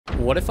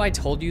What if I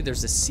told you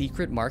there's a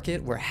secret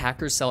market where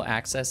hackers sell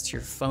access to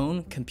your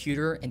phone,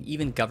 computer, and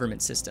even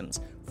government systems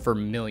for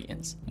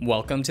millions?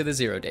 Welcome to the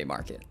zero-day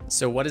market.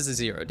 So what is a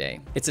zero-day?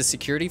 It's a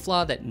security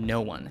flaw that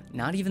no one,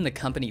 not even the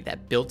company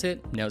that built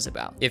it, knows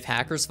about. If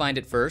hackers find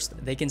it first,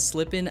 they can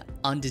slip in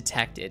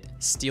undetected,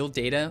 steal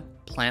data,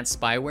 plant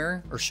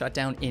spyware, or shut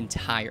down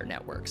entire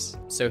networks.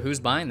 So who's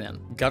buying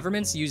them?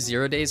 Governments use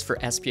zero days for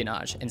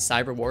espionage and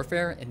cyber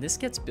warfare, and this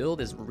gets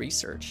billed as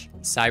research.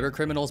 Cyber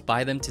criminals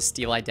buy them to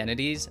steal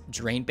identities,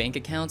 drain bank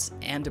accounts,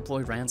 and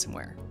deploy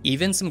ransomware.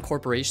 Even some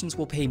corporations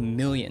will pay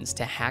millions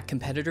to hack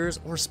competitors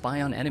or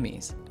spy on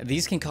enemies.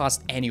 These can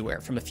cost anywhere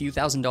from a few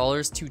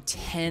 $1,000s to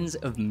tens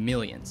of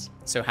millions.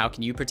 So how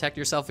can you protect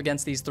yourself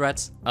against these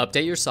threats?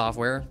 Update your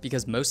software,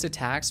 because most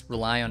attacks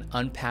rely on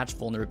unpatched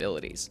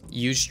vulnerabilities.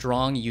 Use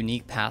strong,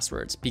 unique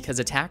passwords, because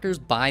attackers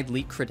buy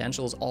leaked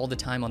credentials all the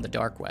time on the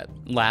dark web.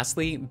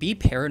 Lastly, be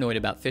paranoid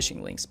about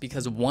phishing links,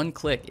 because one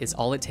click is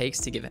all it takes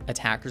to give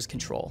attackers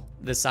control.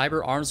 The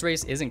cyber arms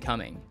race isn't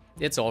coming.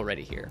 It's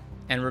already here.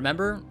 And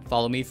remember,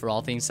 follow me for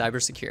all things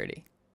cybersecurity.